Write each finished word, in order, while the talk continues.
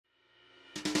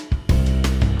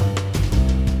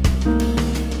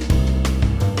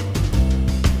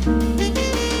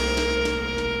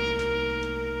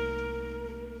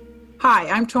Hi,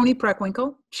 I'm Toni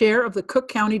Preckwinkle, Chair of the Cook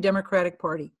County Democratic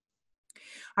Party.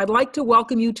 I'd like to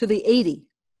welcome you to the 80,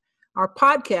 our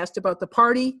podcast about the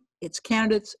party, its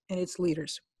candidates, and its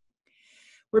leaders.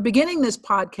 We're beginning this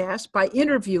podcast by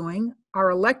interviewing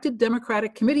our elected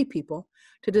Democratic committee people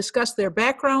to discuss their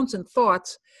backgrounds and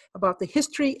thoughts about the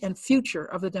history and future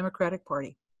of the Democratic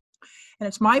Party. And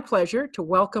it's my pleasure to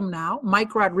welcome now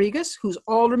Mike Rodriguez, who's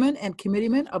Alderman and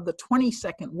Committeeman of the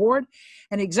 22nd Ward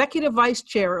and Executive Vice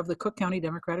Chair of the Cook County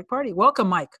Democratic Party. Welcome,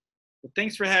 Mike. Well,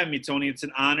 thanks for having me, Toni. It's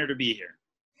an honor to be here.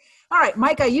 All right,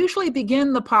 Mike, I usually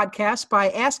begin the podcast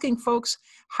by asking folks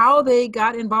how they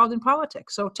got involved in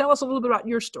politics. So tell us a little bit about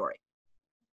your story.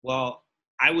 Well,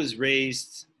 I was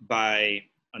raised by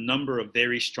a number of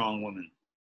very strong women.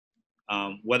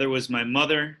 Whether it was my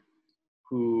mother,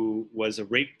 who was a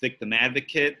rape victim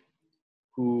advocate,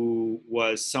 who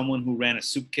was someone who ran a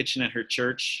soup kitchen at her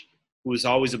church, who was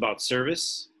always about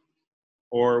service,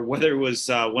 or whether it was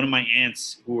one of my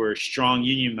aunts who were strong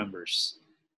union members.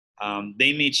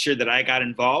 They made sure that I got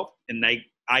involved, and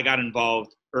I got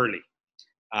involved early.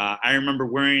 I remember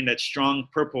wearing that strong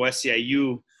purple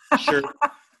SEIU shirt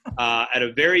at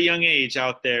a very young age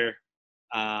out there,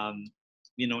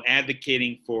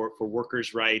 advocating for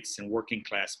workers' rights and working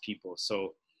class people.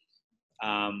 So,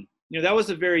 that was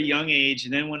a very young age.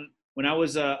 And then when I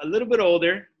was a little bit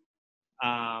older,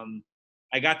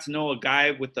 I got to know a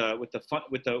guy with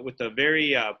a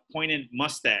very pointed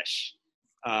mustache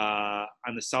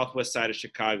on the southwest side of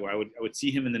Chicago. I would see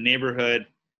him in the neighborhood.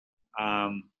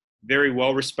 Very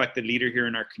well respected leader here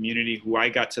in our community, who I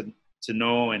got to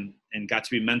know and got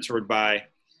to be mentored by.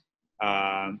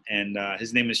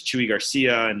 His name is Chuy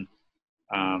Garcia, and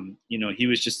he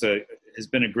was has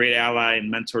been a great ally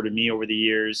and mentor to me over the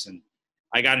years. And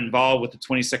I got involved with the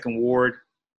 22nd Ward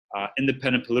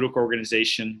independent political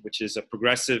organization, which is a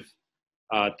progressive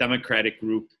Democratic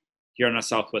group here on the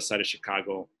southwest side of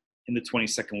Chicago in the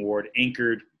 22nd Ward,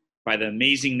 anchored by the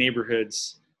amazing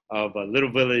neighborhoods of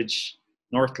Little Village,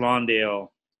 North Lawndale,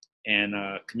 and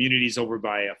communities over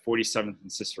by 47th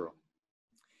and Cicero.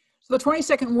 So the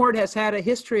 22nd Ward has had a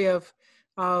history of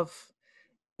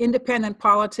independent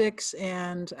politics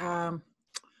and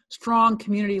strong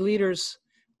community leaders.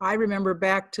 I remember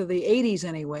back to the 80s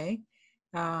anyway.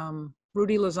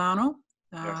 Rudy Lozano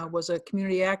was a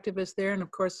community activist there, and of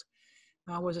course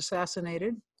was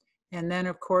assassinated. And then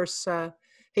of course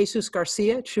Jesus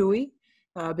Garcia, Chuy,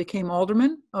 became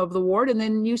alderman of the ward, and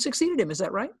then you succeeded him. Is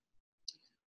that right?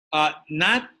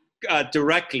 Not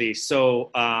directly.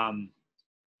 So,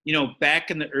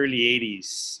 back in the early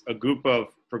 80s, a group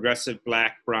of progressive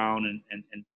black, brown,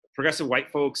 and progressive white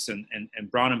folks and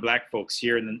brown and black folks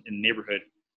here in the neighborhood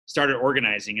started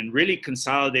organizing and really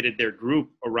consolidated their group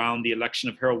around the election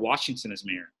of Harold Washington as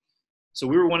mayor. So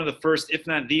we were one of the first, if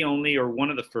not the only, or one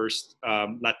of the first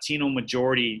Latino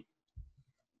majority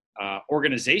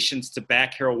organizations to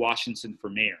back Harold Washington for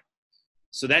mayor.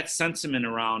 So that sentiment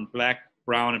around black,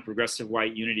 brown, and progressive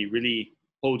white unity really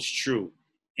holds true.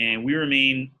 And we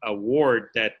remain a ward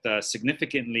that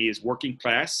significantly is working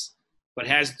class, but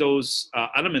has those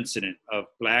elements in it of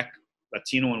black,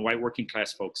 Latino, and white working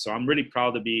class folks. So I'm really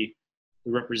proud to be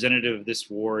the representative of this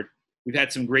ward. We've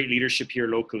had some great leadership here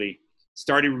locally.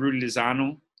 Started with Rudy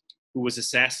Lozano, who was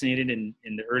assassinated in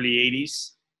the early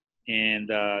 80s. And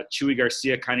Chuy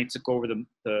Garcia kind of took over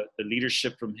the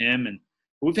leadership from him. And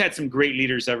we've had some great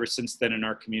leaders ever since then in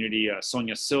our community.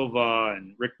 Sonia Silva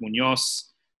and Rick Munoz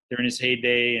during his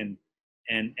heyday,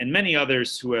 and many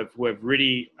others who have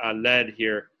really led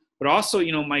here. But also,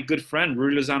 my good friend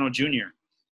Rudy Lozano Jr.,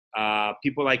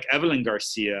 people like Evelyn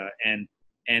Garcia and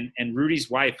Rudy's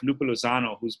wife Lupe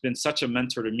Lozano, who's been such a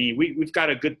mentor to me. We've got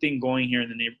a good thing going here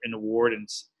in the ward, and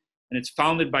it's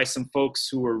founded by some folks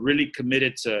who are really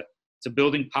committed to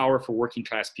building power for working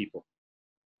class people.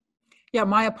 Yeah,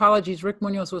 my apologies. Rick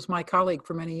Munoz was my colleague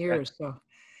for many years. So.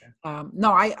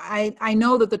 No, I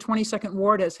know that the 22nd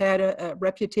Ward has had a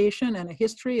reputation and a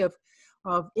history of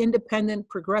independent,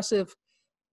 progressive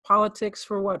politics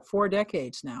for 4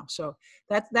 decades now. So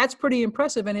that's pretty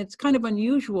impressive, and it's kind of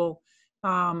unusual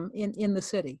in the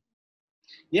city.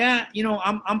 Yeah,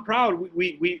 I'm proud.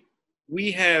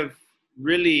 We have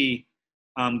really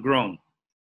grown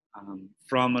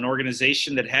from an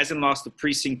organization that hasn't lost a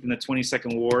precinct in the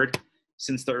 22nd Ward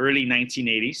since the early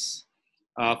 1980s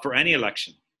for any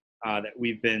election. That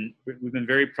we've been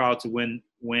very proud to win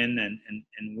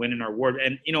and win in our ward.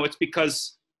 And, it's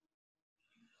because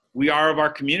we are of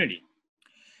our community.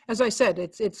 As I said,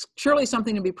 it's surely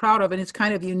something to be proud of, and it's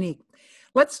kind of unique.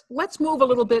 Let's move a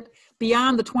little bit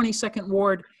beyond the 22nd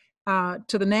Ward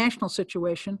to the national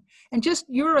situation, and just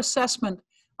your assessment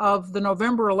of the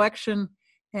November election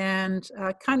and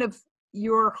kind of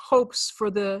your hopes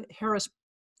for the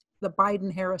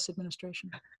Biden-Harris administration.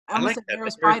 I I almost like said that.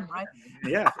 Harris-Biden, right?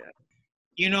 Yeah.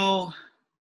 You know,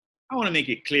 I want to make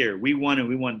it clear: we won, and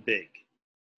we won big.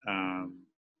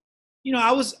 You know,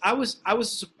 I was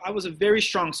a very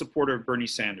strong supporter of Bernie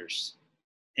Sanders,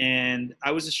 and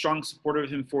I was a strong supporter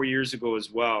of him 4 years ago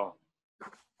as well.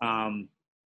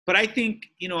 But I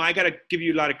think, you know, I got to give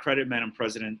you a lot of credit, Madam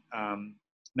President,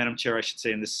 Madam Chair, I should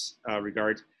say, in this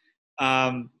regard.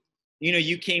 You know,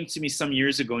 you came to me some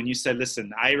years ago and you said,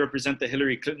 listen, I represent the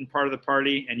Hillary Clinton part of the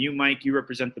party, and you, Mike, you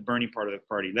represent the Bernie part of the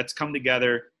party. Let's come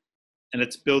together and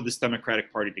let's build this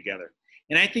Democratic Party together.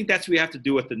 And I think that's what we have to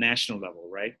do at the national level,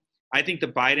 right? I think the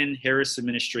Biden-Harris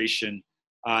administration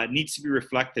needs to be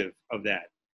reflective of that.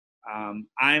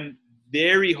 I'm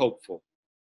very hopeful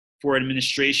for an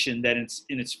administration that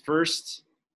in its first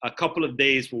couple of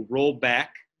days will roll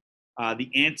back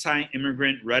the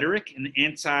anti-immigrant rhetoric and the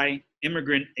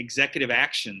anti-immigrant executive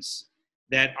actions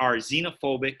that our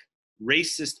xenophobic,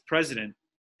 racist president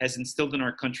has instilled in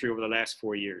our country over the last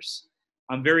 4 years.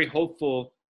 I'm very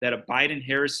hopeful that a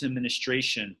Biden-Harris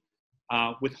administration,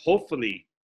 with hopefully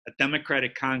a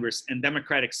Democratic Congress and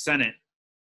Democratic Senate,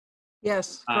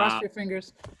 yes, cross your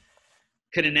fingers,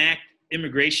 could enact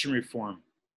immigration reform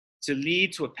to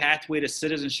lead to a pathway to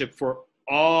citizenship for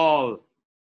all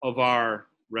of our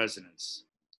residents.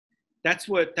 That's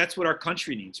what our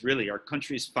country needs, really. Our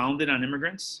country is founded on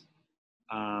immigrants.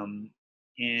 And,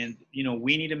 you know,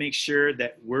 we need to make sure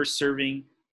that we're serving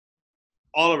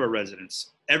all of our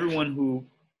residents, everyone who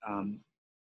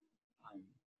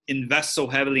invests so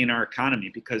heavily in our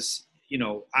economy, because, you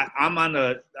know, I'm on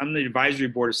the advisory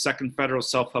board of Second Federal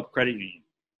Self-Help Credit Union.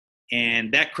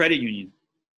 And that credit union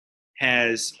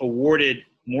has awarded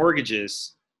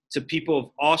mortgages to people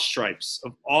of all stripes,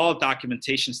 of all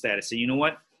documentation status. And you know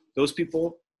what? Those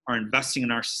people are investing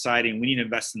in our society, and we need to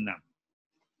invest in them.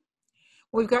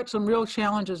 We've got some real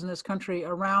challenges in this country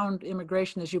around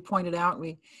immigration. As you pointed out,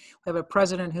 we have a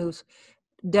president who's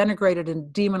denigrated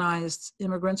and demonized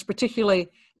immigrants, particularly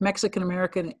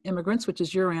Mexican-American immigrants, which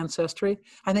is your ancestry.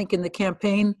 I think in the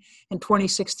campaign in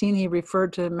 2016, he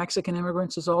referred to Mexican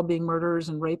immigrants as all being murderers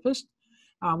and rapists,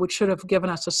 which should have given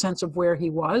us a sense of where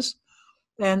he was.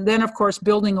 And then, of course,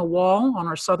 building a wall on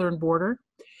our southern border,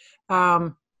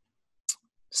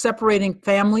 separating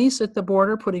families at the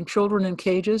border, putting children in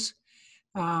cages,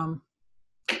 allowing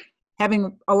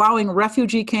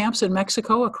refugee camps in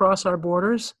Mexico across our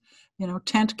borders, you know,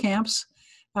 tent camps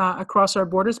across our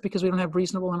borders because we don't have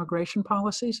reasonable immigration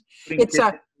policies.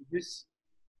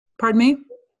 Pardon me?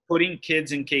 Putting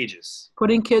kids in cages.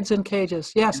 Putting kids in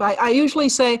cages. Yes, I usually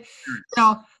say, you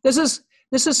know, this is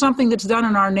something that's done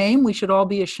in our name. We should all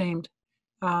be ashamed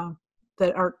that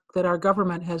our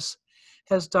government has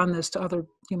done this to other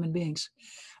human beings.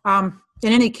 In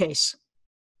any case,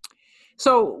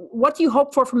 so what do you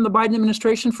hope for from the Biden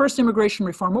administration? First, immigration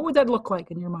reform. What would that look like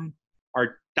in your mind?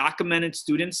 Our documented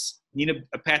students need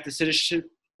a path to citizenship,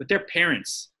 but their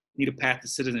parents need a path to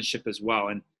citizenship as well.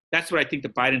 And that's what I think the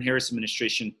Biden-Harris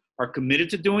administration are committed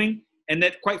to doing, and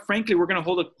that, quite frankly, we're going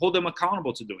to hold them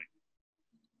accountable to doing.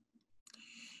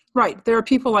 Right. There are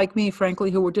people like me,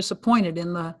 frankly, who were disappointed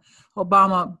in the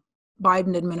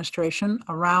Obama-Biden administration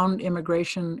around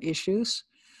immigration issues.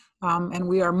 And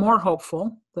we are more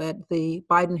hopeful that the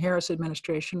Biden-Harris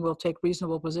administration will take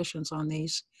reasonable positions on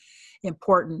these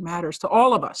important matters to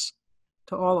all of us.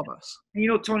 You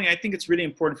know, Toni, I think it's really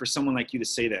important for someone like you to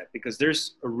say that, because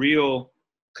there's a real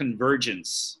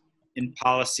convergence in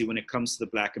policy when it comes to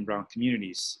the Black and brown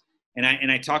communities. And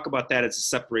I talk about that as a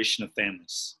separation of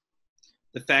families.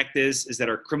 The fact is that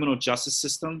our criminal justice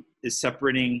system is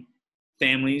separating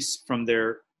families from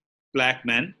their Black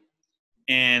men,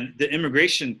 and the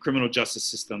immigration criminal justice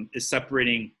system is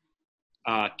separating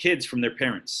kids from their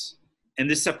parents. And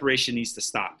this separation needs to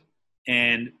stop.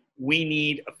 And we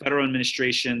need a federal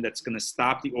administration that's going to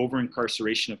stop the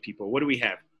over-incarceration of people. What do we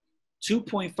have?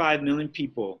 2.5 million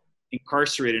people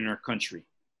incarcerated in our country.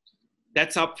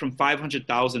 That's up from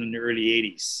 500,000 in the early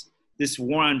 80s. This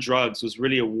war on drugs was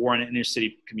really a war on inner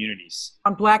city communities.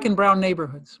 On Black and brown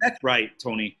neighborhoods. That's right,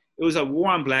 Toni. It was a war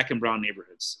on Black and brown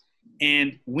neighborhoods.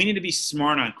 And we need to be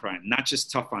smart on crime, not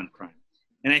just tough on crime.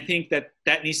 And I think that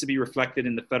needs to be reflected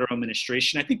in the federal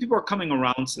administration. I think people are coming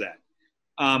around to that.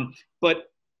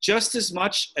 But just as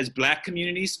much as Black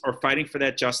communities are fighting for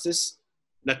that justice,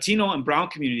 Latino and brown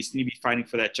communities need to be fighting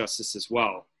for that justice as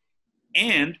well.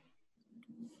 And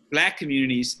Black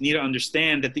communities need to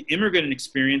understand that the immigrant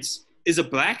experience is a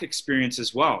Black experience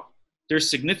as well.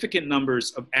 There's significant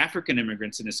numbers of African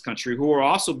immigrants in this country who are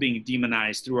also being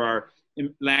demonized through our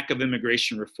lack of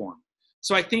immigration reform.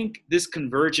 So I think this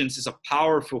convergence is a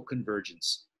powerful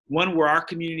convergence, one where our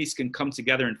communities can come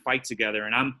together and fight together.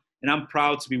 And I'm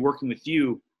proud to be working with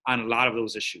you on a lot of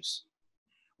those issues.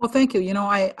 Well, thank you. You know,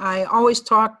 I always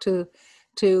talk to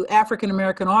African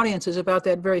American audiences about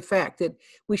that very fact, that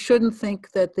we shouldn't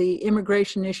think that the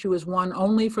immigration issue is one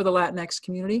only for the Latinx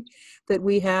community, that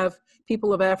we have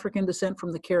people of African descent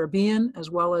from the Caribbean as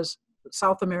well as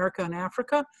South America and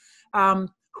Africa,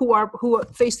 who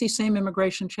face these same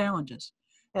immigration challenges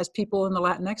as people in the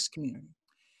Latinx community.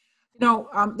 You know,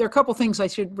 there are a couple things I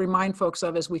should remind folks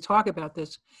of as we talk about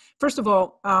this. First of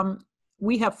all,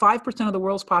 we have 5% of the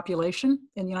world's population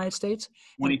in the United States,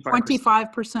 and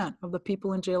 25% of the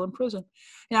people in jail and prison.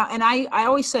 Yeah, and I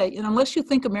always say, you know, unless you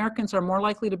think Americans are more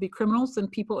likely to be criminals than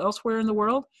people elsewhere in the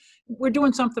world, we're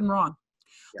doing something wrong.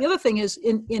 Yeah. The other thing is,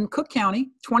 in Cook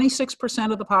County,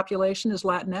 26% of the population is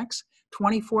Latinx,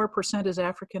 24% is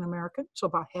African American, so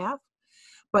about half,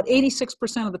 but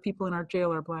 86% of the people in our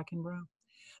jail are Black and brown.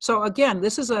 So again,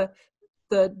 this is the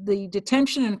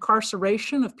detention and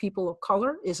incarceration of people of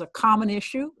color is a common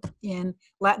issue in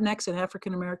Latinx and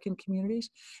African American communities.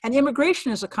 And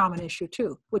immigration is a common issue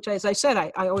too, which, as I said,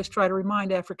 I always try to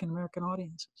remind African American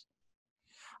audiences.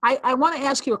 I want to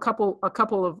ask you a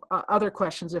couple of other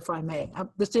questions, if I may.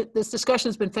 This discussion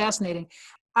has been fascinating.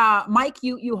 Mike,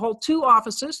 you hold two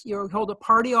offices. You hold a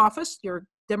party office, you're a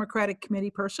Democratic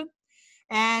committee person,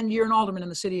 and you're an alderman in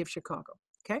the city of Chicago,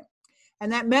 okay?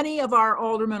 And that many of our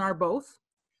aldermen are both.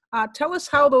 Tell us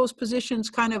how those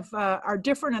positions kind of are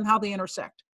different and how they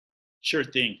intersect. Sure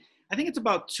thing. I think it's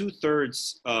about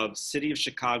 2/3 of City of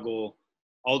Chicago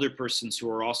alderpersons who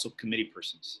are also committee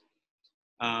persons.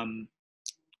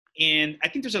 And I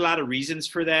think there's a lot of reasons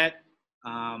for that.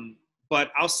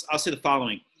 But I'll say the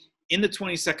following. In the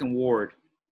 22nd Ward,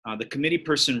 the committee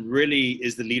person really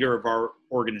is the leader of our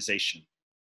organization.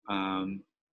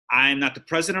 I'm not the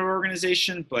president of our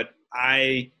organization, but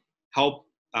I help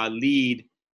lead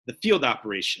the field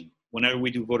operation whenever we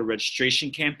do voter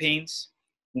registration campaigns,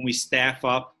 when we staff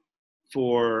up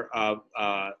for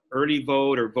early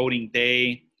vote or voting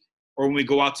day, or when we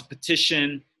go out to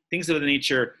petition, things of the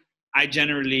nature. I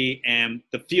generally am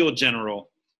the field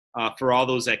general for all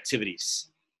those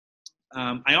activities.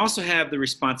 I also have the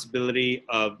responsibility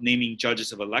of naming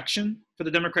judges of election for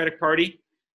the Democratic Party.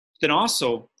 Then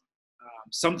also,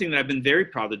 something that I've been very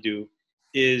proud to do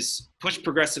is push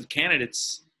progressive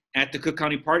candidates at the Cook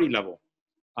County party level.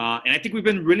 And I think we've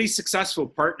been really successful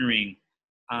partnering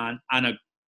on a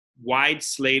wide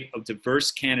slate of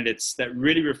diverse candidates that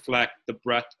really reflect the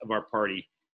breadth of our party.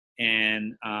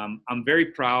 And I'm very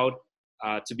proud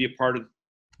to be a part of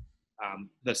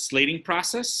the slating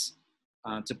process,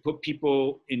 to put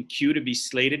people in queue to be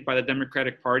slated by the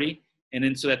Democratic Party, and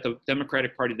then so that the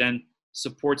Democratic Party then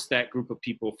supports that group of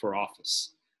people for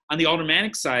office. On the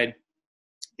aldermanic side,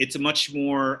 it's a much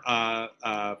more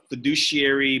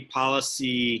fiduciary,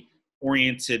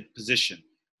 policy-oriented position,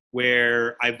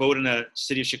 where I vote in a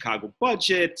City of Chicago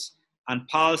budget, on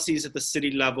policies at the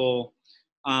city level.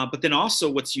 But then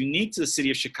also what's unique to the City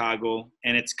of Chicago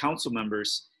and its council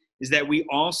members is that we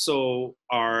also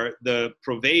are the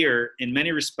purveyor in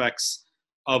many respects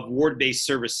of ward-based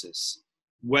services,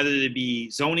 whether it be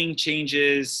zoning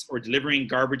changes or delivering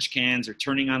garbage cans or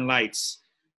turning on lights.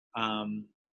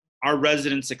 Our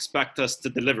residents expect us to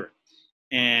deliver.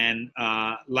 And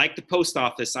like the post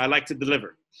office, I like to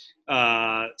deliver.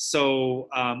 So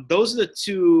those are the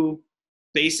two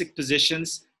basic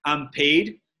positions. I'm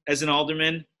paid as an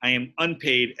alderman. I am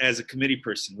unpaid as a committee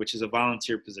person, which is a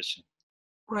volunteer position.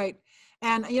 Right.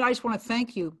 And I just want to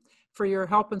thank you for your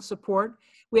help and support.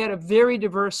 We had a very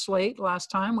diverse slate last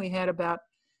time. We had about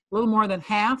a little more than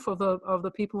half of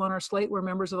the people on our slate were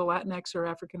members of the Latinx or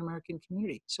African American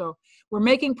community. So we're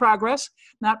making progress,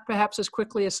 not perhaps as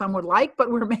quickly as some would like, but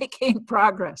we're making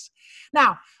progress.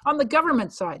 Now, on the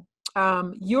government side,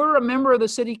 you're a member of the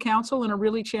city council in a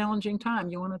really challenging time.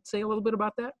 You want to say a little bit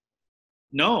about that?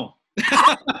 No.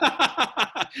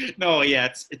 No,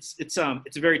 yeah, it's a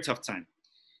very tough time.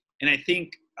 And I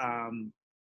think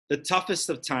the toughest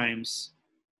of times,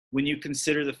 when you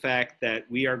consider the fact that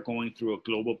we are going through a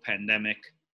global pandemic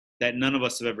that none of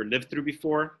us have ever lived through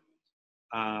before.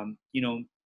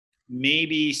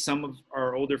 Maybe some of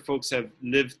our older folks have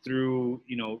lived through,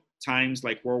 times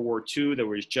like World War II that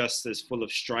was just as full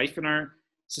of strife in our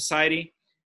society.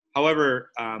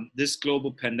 However, this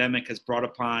global pandemic has brought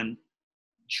upon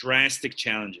drastic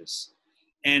challenges.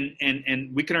 And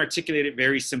we can articulate it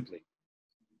very simply.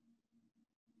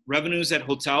 Revenues at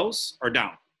hotels are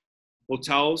down.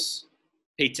 Hotels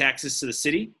pay taxes to the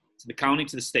city, to the county,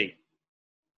 to the state.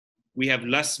 We have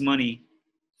less money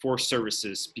for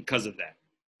services because of that.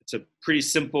 it's a pretty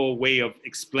simple way of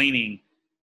explaining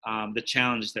the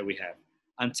challenge that we have.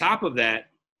 On top of that,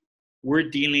 we're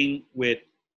dealing with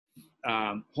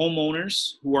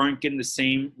homeowners who aren't getting the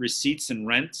same receipts and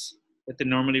rents that they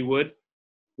normally would.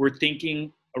 We're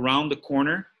thinking around the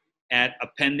corner at a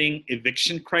pending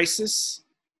eviction crisis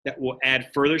that will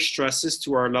add further stresses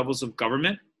to our levels of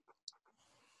government.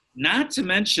 Not to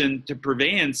mention the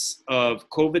purveyance of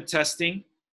COVID testing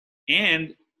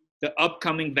and the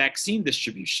upcoming vaccine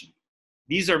distribution.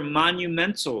 These are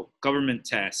monumental government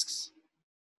tasks.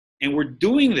 And we're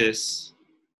doing this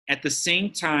at the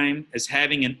same time as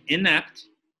having an inept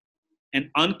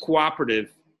and uncooperative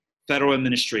federal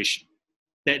administration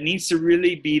that needs to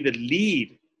really be the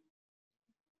lead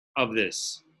of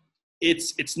this.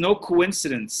 It's no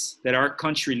coincidence that our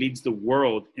country leads the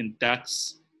world in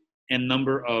deaths and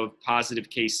number of positive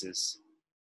cases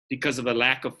because of a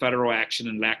lack of federal action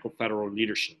and lack of federal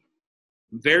leadership.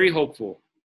 I'm very hopeful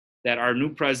that our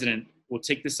new president will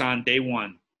take this on day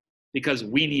one because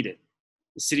we need it.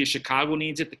 The city of Chicago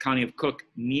needs it. The county of Cook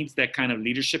needs that kind of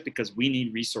leadership because we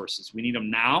need resources. We need them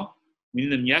now. We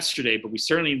need them yesterday, but we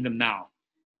certainly need them now.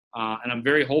 And I'm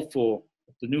very hopeful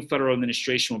that the new federal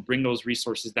administration will bring those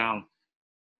resources down.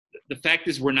 The fact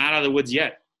is we're not out of the woods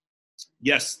yet.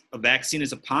 Yes, a vaccine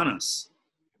is upon us,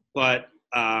 but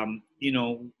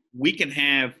we can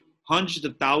have hundreds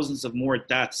of thousands of more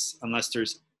deaths unless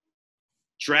there's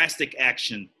drastic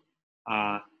action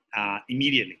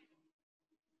immediately.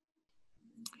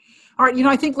 All right,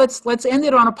 I think let's end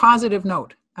it on a positive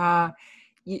note.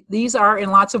 These are in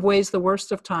lots of ways the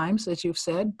worst of times, as you've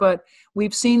said, but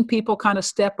we've seen people kind of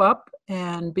step up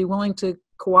and be willing to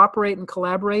cooperate and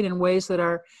collaborate in ways that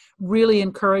are really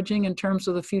encouraging in terms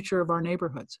of the future of our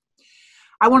neighborhoods.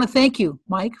 I want to thank you,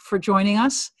 Mike, for joining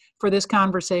us for this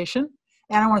conversation.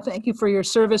 And I want to thank you for your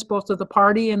service both to the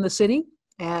party and the city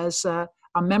as a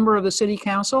member of the city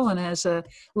council and as a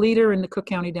leader in the Cook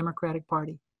County Democratic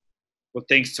Party. Well,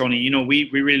 thanks, Toni. We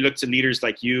really look to leaders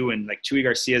like you and like Chuy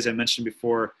Garcia, as I mentioned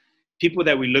before, people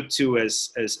that we look to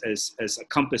as a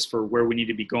compass for where we need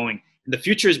to be going. And the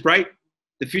future is bright.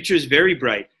 The future is very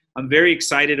bright. I'm very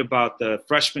excited about the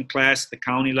freshman class, the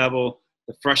county level,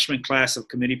 the freshman class of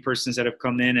committee persons that have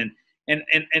come in and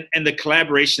the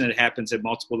collaboration that happens at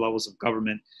multiple levels of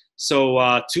government.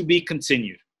 So to be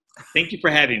continued. Thank you for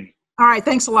having me. All right.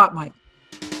 Thanks a lot, Mike.